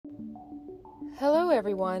Hello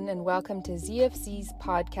everyone, and welcome to ZFZ's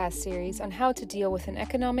podcast series on how to deal with an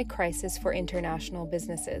economic crisis for international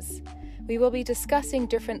businesses. We will be discussing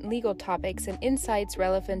different legal topics and insights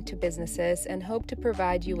relevant to businesses and hope to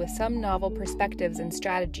provide you with some novel perspectives and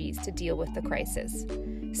strategies to deal with the crisis.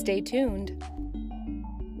 Stay tuned.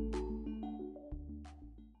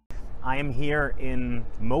 I am here in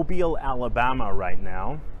Mobile, Alabama right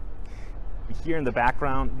now. Here in the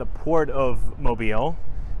background, the port of Mobile,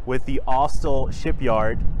 with the Austell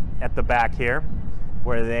shipyard at the back here,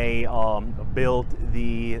 where they built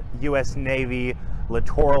the US Navy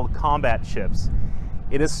littoral combat ships.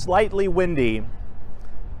 It is slightly windy.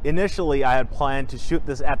 Initially, I had planned to shoot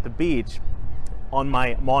this at the beach on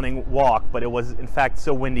my morning walk, but it was in fact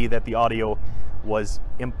so windy that the audio was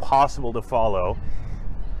impossible to follow.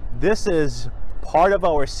 This is part of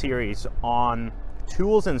our series on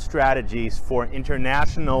tools and strategies for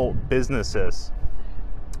international businesses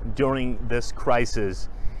during this crisis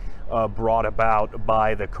brought about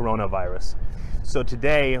by the coronavirus. So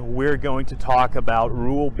today we're going to talk about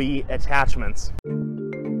Rule B attachments.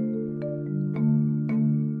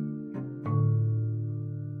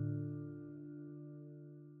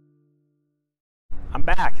 I'm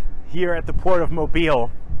back here at the port of Mobile.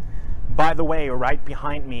 By the way, right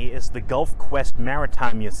behind me is the Gulf Quest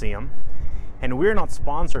Maritime Museum. And we're not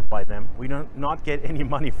sponsored by them. We do not get any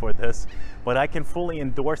money for this, but I can fully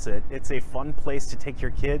endorse it. It's a fun place to take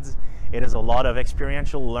your kids. It is a lot of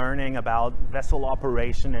experiential learning about vessel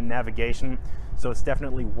operation and navigation, so it's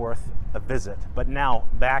definitely worth a visit. But now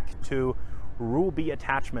back to Rule B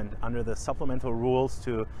attachment under the supplemental rules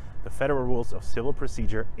to the Federal Rules of Civil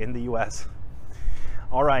Procedure in the US.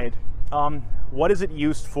 All right, what is it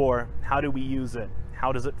used for? How do we use it?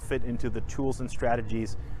 How does it fit into the tools and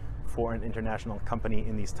strategies for an international company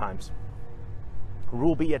in these times?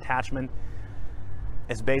 Rule B attachment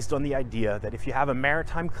is based on the idea that if you have a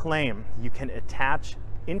maritime claim, you can attach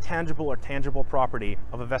intangible or tangible property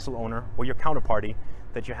of a vessel owner or your counterparty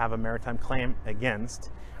that you have a maritime claim against.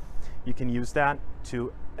 You can use that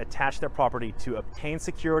to attach their property to obtain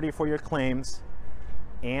security for your claims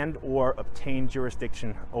and or obtain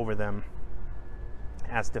jurisdiction over them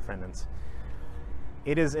as defendants.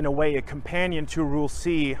 It is in a way a companion to Rule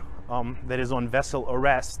C that is on vessel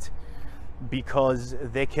arrest, because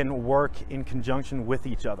they can work in conjunction with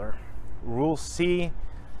each other. Rule C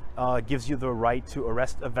gives you the right to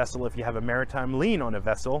arrest a vessel if you have a maritime lien on a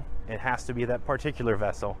vessel. It has to be that particular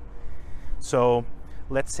vessel. So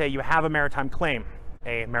let's say you have a maritime claim,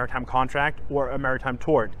 a maritime contract, or a maritime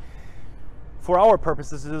tort. For our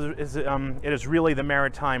purposes, it is really the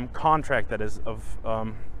maritime contract that is of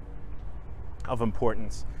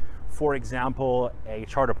importance. For example, a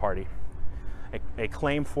charter party, a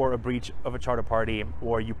claim for a breach of a charter party,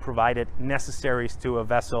 or you provided necessaries to a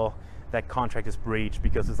vessel, that contract is breached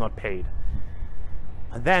because it's not paid.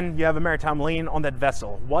 And then you have a maritime lien on that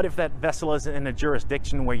vessel. What if that vessel is in a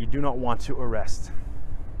jurisdiction where you do not want to arrest?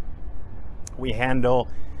 We handle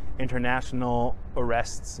international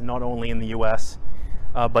arrests not only in the US,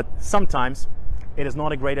 but sometimes it is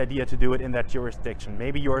not a great idea to do it in that jurisdiction.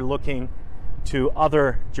 Maybe you're looking to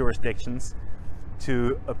other jurisdictions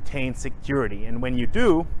to obtain security, and when you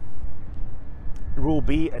do, Rule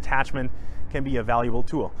B attachment can be a valuable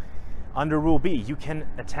tool. Under Rule B, you can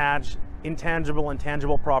attach intangible and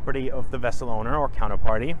tangible property of the vessel owner or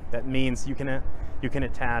counterparty. That means you can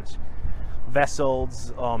attach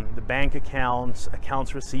vessels, the bank accounts,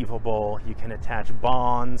 accounts receivable. You can attach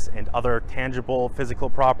bonds and other tangible physical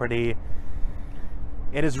property.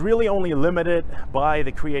 It is really only limited by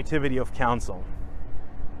the creativity of counsel,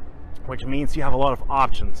 which means you have a lot of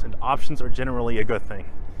options, and options are generally a good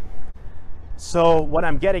thing. So what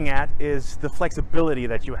I'm getting at is the flexibility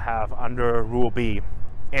that you have under Rule B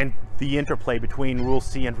and the interplay between Rule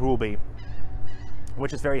C and Rule B,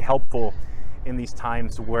 which is very helpful in these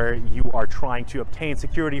times where you are trying to obtain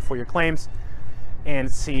security for your claims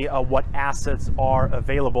and see what assets are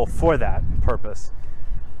available for that purpose.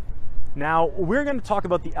 Now, we're going to talk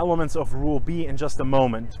about the elements of Rule B in just a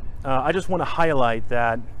moment. I just want to highlight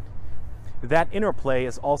that interplay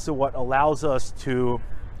is also what allows us to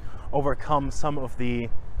overcome some of the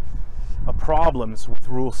problems with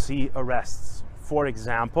Rule C arrests. For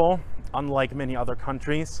example, unlike many other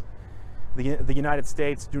countries, the United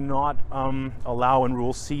States do not allow in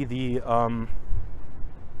Rule C the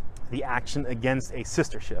action against a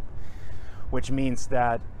sister ship, which means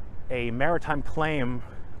that a maritime claim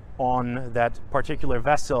on that particular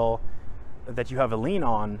vessel that you have a lien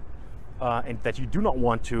on and that you do not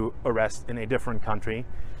want to arrest in a different country,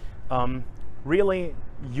 really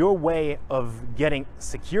your way of getting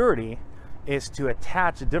security is to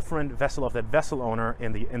attach a different vessel of that vessel owner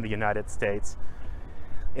in the United States.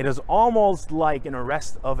 It is almost like an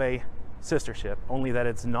arrest of a sister ship, only that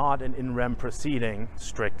it's not an in rem proceeding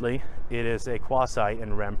strictly. It is a quasi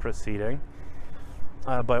in rem proceeding.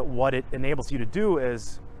 But what it enables you to do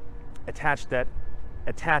is attach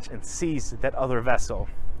and seize that other vessel.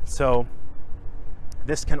 So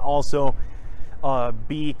this can also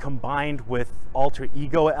be combined with alter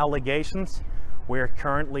ego allegations. We're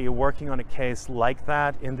currently working on a case like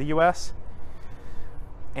that in the US.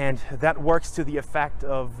 And that works to the effect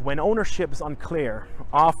of when ownership is unclear.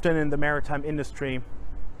 Often in the maritime industry,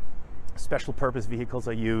 special purpose vehicles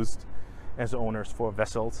are used as owners for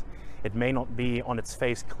vessels. It may not be on its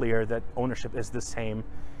face clear that ownership is the same.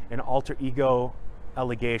 An alter ego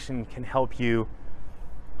allegation can help you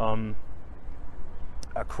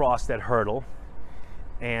across that hurdle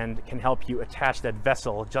and can help you attach that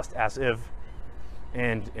vessel just as if,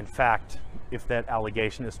 and in fact, if that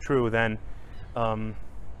allegation is true, then on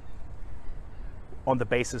the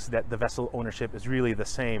basis that the vessel ownership is really the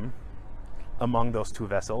same among those two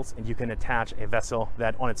vessels, and you can attach a vessel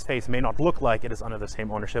that on its face may not look like it is under the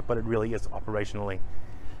same ownership, but it really is operationally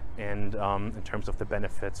and in terms of the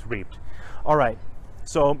benefits reaped. All right,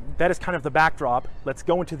 so that is kind of the backdrop. Let's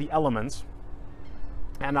go into the elements.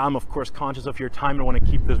 And I'm of course conscious of your time and want to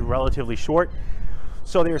keep this relatively short.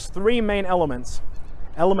 So there's three main elements.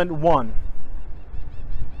 Element one,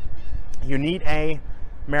 you need a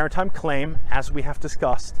maritime claim, as we have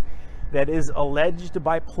discussed, that is alleged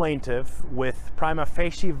by plaintiff with prima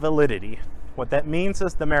facie validity. What that means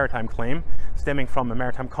is the maritime claim stemming from a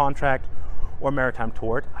maritime contract or maritime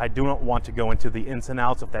tort. I do not want to go into the ins and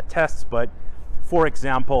outs of that test, but for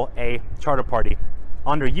example, a charter party.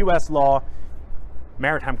 Under US law,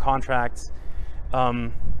 maritime contracts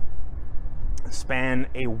span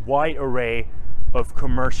a wide array of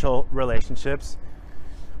commercial relationships.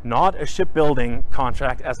 Not a shipbuilding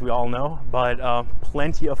contract, as we all know, but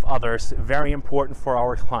plenty of others, very important for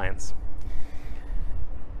our clients.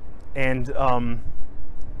 And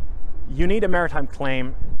you need a maritime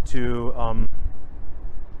claim to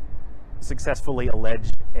successfully allege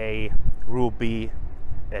a Rule B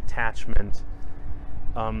attachment,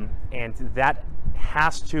 and that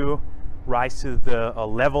has to rise to the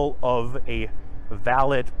level of a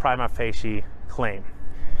valid prima facie claim.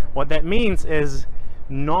 What that means is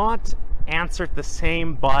not answered the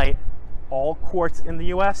same by all courts in the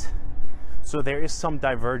US, so there is some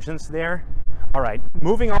divergence there. All right,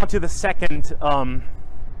 moving on to the second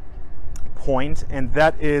point, and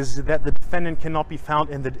that is that the defendant cannot be found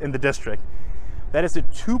in the district. That is a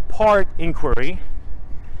two-part inquiry.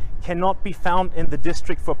 Cannot be found in the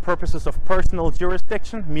district for purposes of personal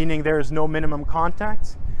jurisdiction, meaning there is no minimum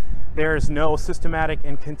contacts, there is no systematic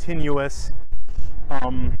and continuous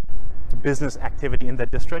business activity in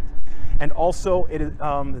that district, and also it is,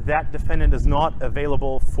 that defendant is not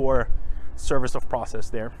available for service of process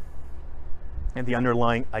there. And the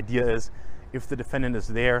underlying idea is, if the defendant is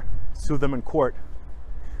there, sue them in court.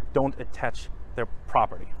 Don't attach their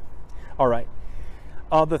property. All right.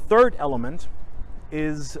 The third element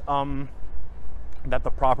is that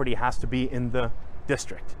the property has to be in the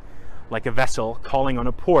district, like a vessel calling on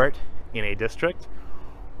a port in a district,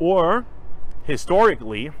 or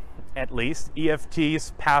historically, at least,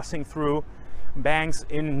 EFTs passing through banks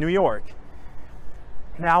in New York.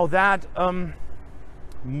 Now that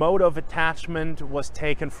mode of attachment was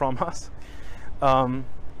taken from us. On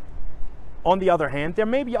the other hand, there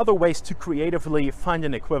may be other ways to creatively find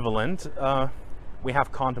an equivalent. We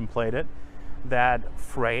have contemplated that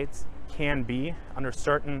freight can be, under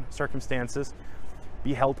certain circumstances,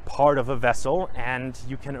 be held part of a vessel, and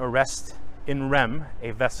you can arrest in rem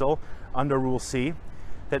a vessel under Rule C.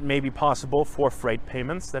 That may be possible for freight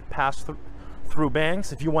payments that pass through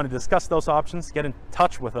banks. If you want to discuss those options, get in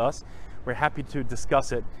touch with us. We're happy to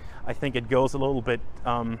discuss it. I think it goes a little bit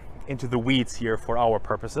into the weeds here for our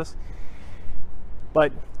purposes.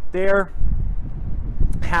 But there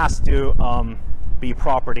has to be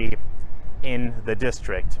property in the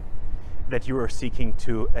district that you are seeking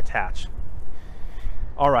to attach.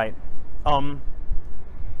 All right.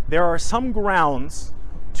 There are some grounds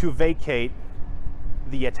to vacate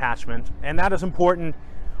the attachment, and that is important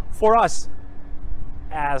for us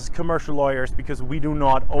as commercial lawyers, because we do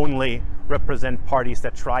not only represent parties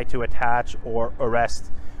that try to attach or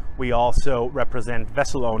arrest, we also represent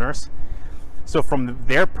vessel owners. So from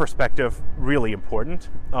their perspective, really important,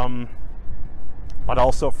 but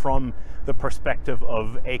also from the perspective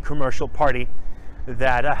of a commercial party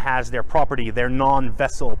that has their property, their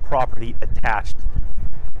non-vessel property attached.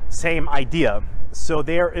 Same idea. So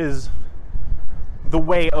there is the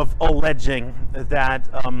way of alleging that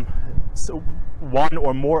so one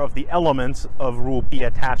or more of the elements of Rule B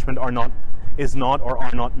attachment is not or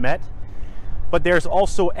are not met. But there's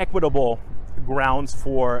also equitable grounds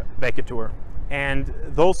for vacatur, and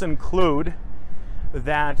those include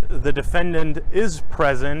that the defendant is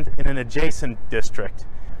present in an adjacent district.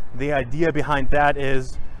 The idea behind that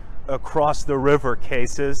is across the river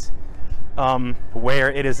cases where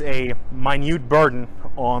it is a minute burden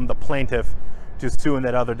on the plaintiff to sue in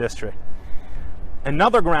that other district.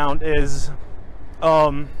 Another ground is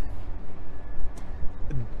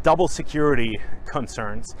double security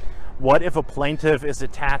concerns. What if a plaintiff is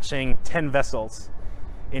attaching 10 vessels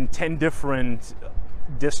in 10 different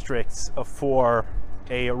districts for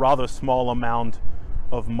a rather small amount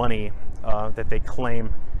of money that they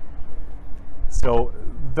claim? So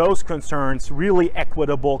those concerns, really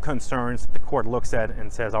equitable concerns, the court looks at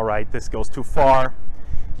and says, all right, this goes too far.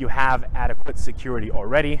 You have adequate security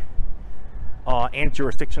already and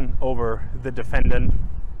jurisdiction over the defendant,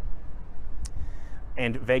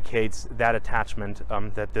 and vacates that attachment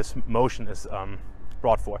that this motion is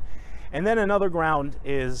brought for. And then another ground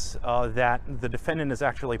is that the defendant is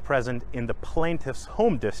actually present in the plaintiff's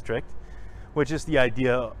home district, which is the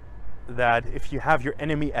idea that if you have your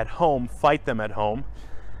enemy at home, fight them at home.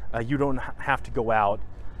 You don't have to go out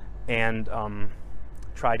and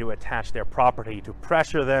try to attach their property to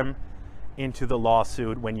pressure them into the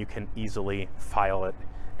lawsuit when you can easily file it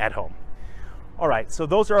at home. All right, so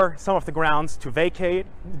those are some of the grounds to vacate.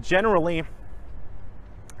 Generally,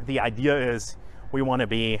 the idea is we want to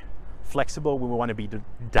be flexible, we want to be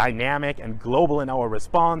dynamic and global in our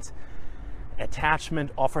response.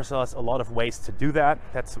 Attachment offers us a lot of ways to do that.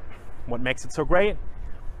 That's what makes it so great.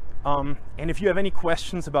 And if you have any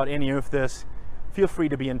questions about any of this, feel free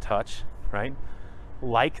to be in touch, right?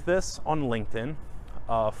 Like this on LinkedIn,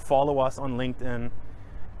 follow us on LinkedIn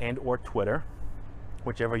and or Twitter,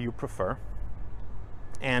 whichever you prefer,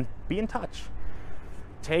 and be in touch.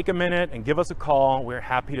 Take a minute and give us a call. We're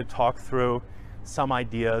happy to talk through some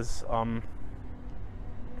ideas.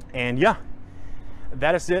 And yeah,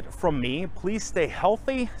 that is it from me. Please stay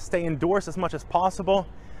healthy, stay indoors as much as possible.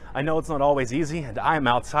 I know it's not always easy, and I'm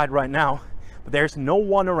outside right now, but there's no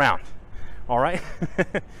one around, all right?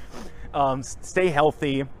 Stay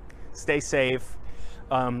healthy, stay safe.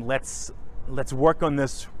 Let's work on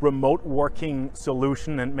this remote working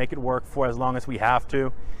solution and make it work for as long as we have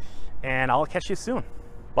to. And I'll catch you soon.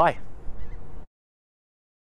 Bye.